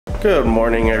Good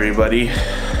morning, everybody.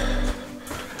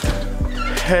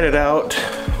 Headed out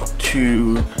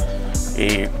to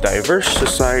a Diverse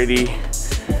Society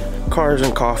Cars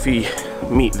and Coffee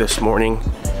meet this morning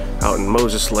out in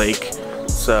Moses Lake.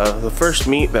 It's the first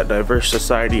meet that Diverse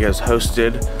Society has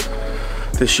hosted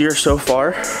this year so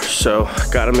far, so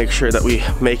gotta make sure that we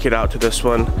make it out to this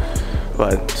one.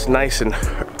 But it's nice and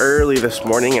early this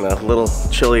morning and a little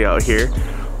chilly out here,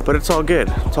 but it's all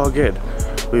good. It's all good.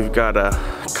 We've got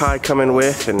Kai coming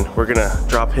with, and we're gonna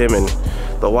drop him and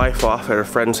the wife off at a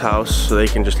friend's house so they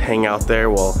can just hang out there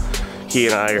while he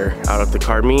and I are out at the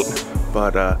car meet.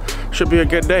 But should be a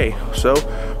good day. So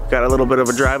got a little bit of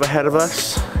a drive ahead of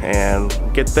us, and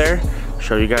get there,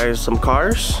 show you guys some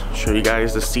cars, show you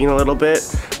guys the scene a little bit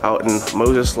out in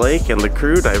Moses Lake and the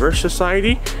crew, Diverse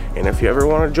Society. And if you ever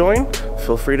want to join,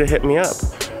 feel free to hit me up.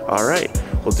 All right,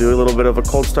 we'll do a little bit of a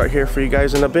cold start here for you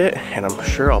guys in a bit, and I'm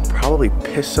sure I'll probably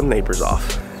piss some neighbors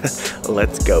off.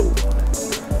 Let's go.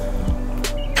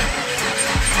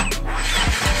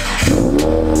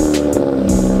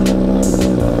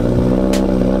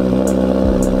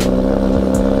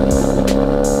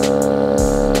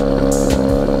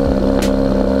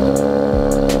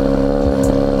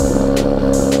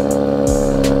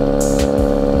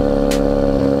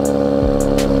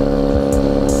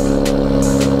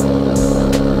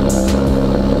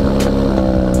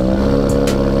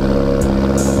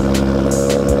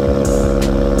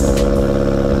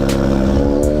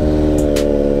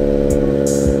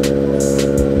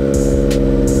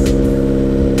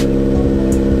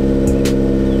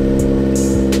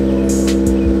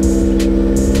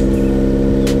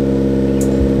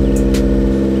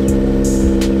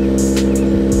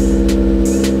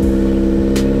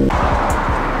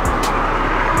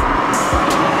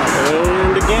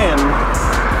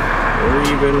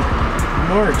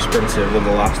 More expensive than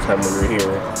the last time we were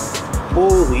here.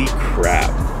 Holy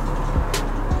crap.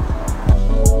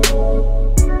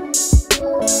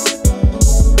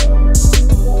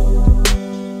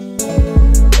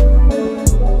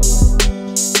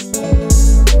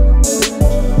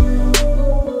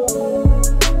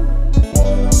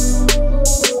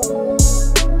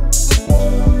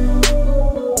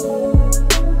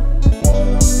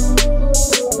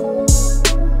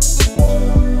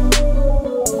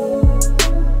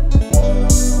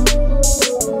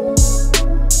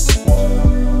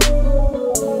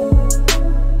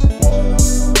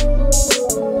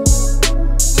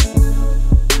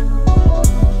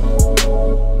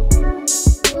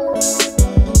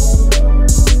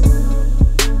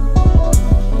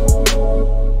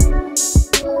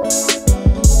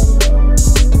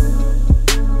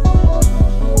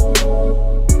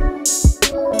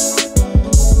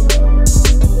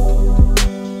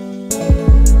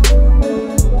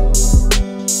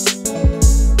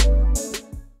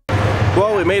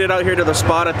 We made it out here to the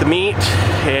spot at the meet,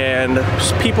 and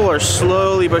people are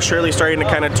slowly but surely starting to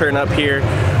kind of turn up here.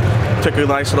 Took a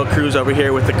nice little cruise over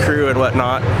here with the crew and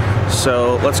whatnot.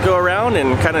 So let's go around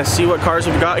and kind of see what cars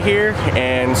we've got here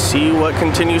and see what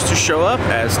continues to show up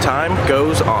as time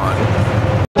goes on.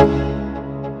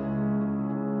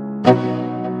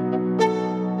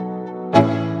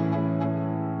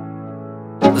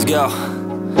 Let's go.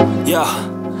 Yeah.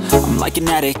 I'm like an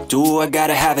addict, ooh, I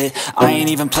gotta have it. I ain't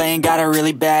even playing, got a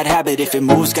really bad habit. If it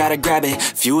moves, gotta grab it,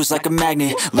 fuse like a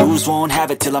magnet. Lose, won't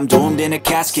have it till I'm doomed in a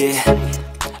casket.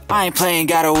 I ain't playing,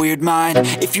 got a weird mind.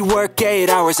 If you work 8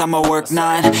 hours, I'ma work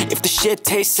 9. If the shit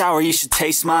tastes sour, you should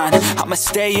taste mine. I'ma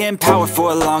stay in power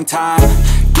for a long time.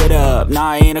 Get up,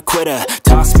 nah, I ain't a quitter.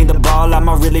 Toss me the ball, I'm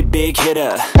a really big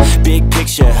hitter. Big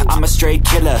picture, I'm a straight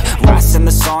killer. Rising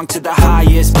the song to the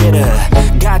highest bidder.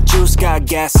 Got juice, got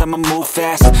gas, I'ma move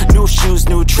fast. New shoes,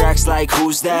 new tracks, like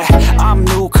who's that? I'm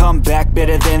new, come back,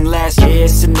 better than last. Yeah,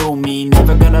 it's a new me,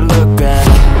 never gonna look back.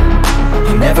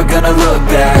 I'm never gonna look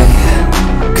back.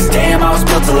 Cause damn, I was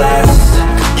built to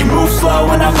last. You move slow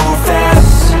and I move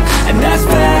fast, and that's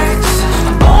facts.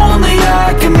 Only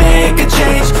I can make a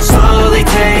change. Slowly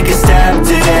take a step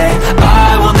today.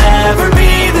 I will never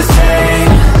be the same,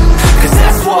 cause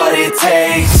that's what it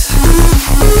takes.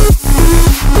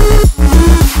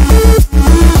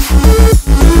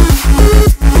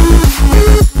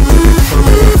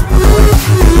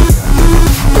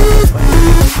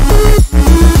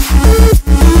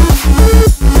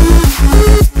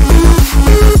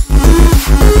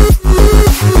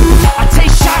 I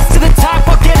take shots to the top,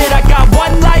 I'll get it. I got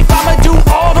one life, I'ma do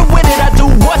all to win it.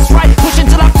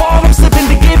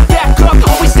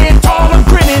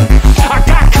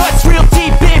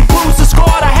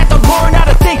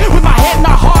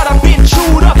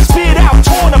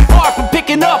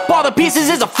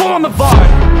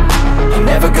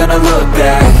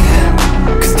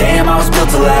 was built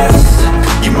to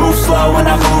last. You move slow and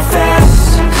I move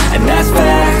fast, and that's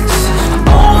facts.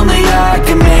 Only I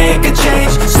can make a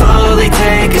change. Slowly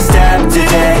take a step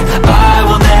today. I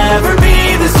will never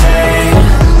be the same,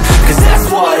 'cause that's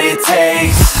what it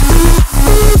takes.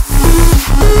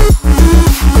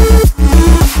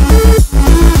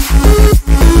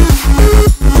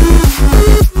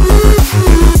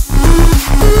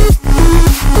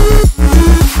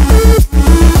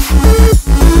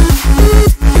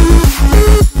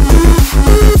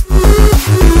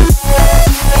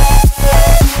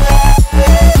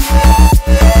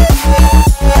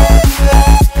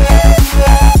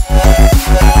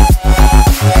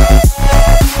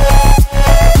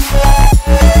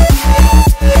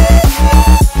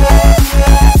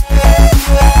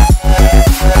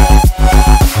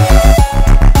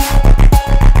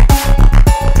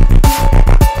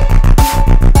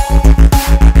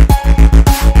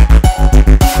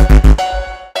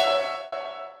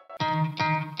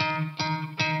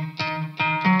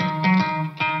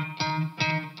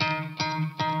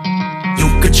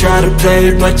 Try to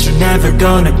play, but you're never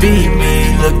gonna beat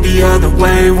me. Look the other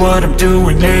way, what I'm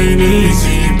doing ain't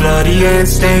easy. Bloody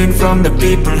hands stained from the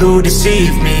people who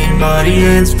deceive me. Muddy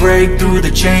hands break through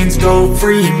the chains, go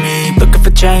free me. Looking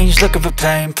for change, looking for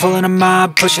pain. Pulling a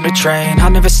mob, pushing a train. I'll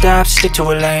never stop, stick to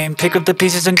a lane. Pick up the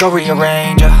pieces and go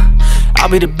rearrange. I'll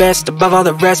be the best above all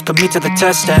the rest, put me to the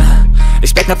test and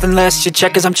expect nothing less. Your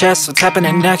check is I'm chess, what's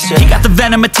happening next? He got the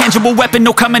venom, a tangible weapon,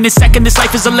 no coming in second. This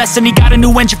life is a lesson. He got a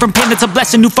new engine from pain, that's a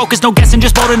blessing. New focus, no guessing,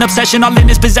 just bold and obsession. All in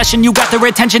his possession, you got their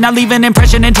attention. I'll leave an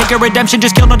impression and take a redemption.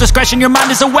 Just kill, no discretion. Your mind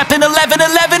is a weapon.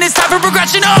 11-11, it's time for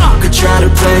progression. You could try to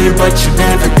play, but you're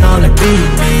never gonna beat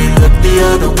me. Look the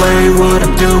other way, what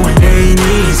I'm doing ain't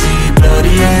easy.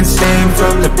 Bloody hands stained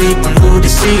from the people who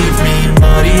deceive me.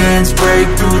 Muddy hands break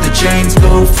through the chains,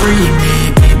 go free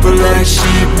me. People like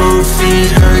sheep move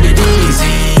feet, hurt it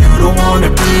easy. You don't wanna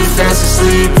be fast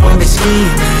asleep when they're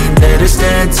scheming. Better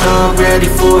stand tall, ready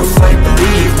for a fight,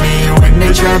 believe me. When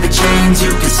they try the chains, you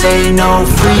can say no,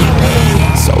 free me.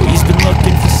 So he's been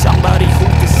looking for somebody who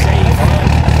can save him.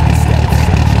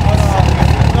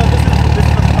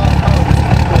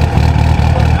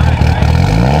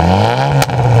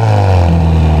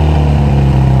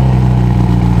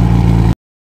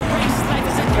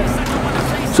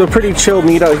 So pretty chill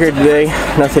meet out here today.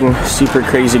 Nothing super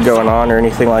crazy going on or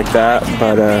anything like that,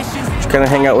 but just kind of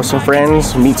hang out with some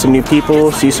friends, meet some new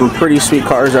people, see some pretty sweet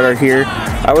cars that are here.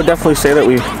 I would definitely say that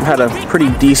we've had a pretty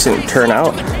decent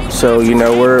turnout. So you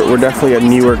know, we're definitely a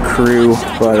newer crew,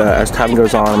 but as time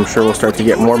goes on, I'm sure we'll start to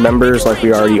get more members like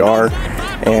we already are,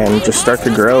 and just start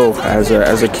to grow as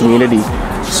a community.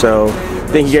 So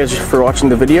thank you guys for watching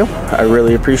the video. I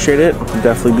really appreciate it.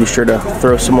 Definitely be sure to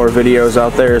throw some more videos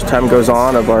out there as time goes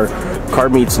on of our car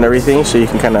meets and everything, so you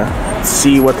can kind of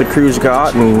see what the crew's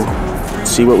got and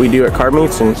see what we do at car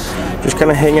meets, and just kind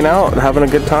of hanging out, having a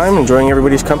good time, enjoying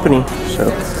everybody's company.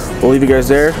 So we'll leave you guys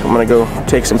there. I'm gonna go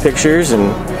take some pictures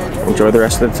and enjoy the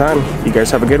rest of the time. You guys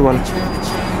have a good one.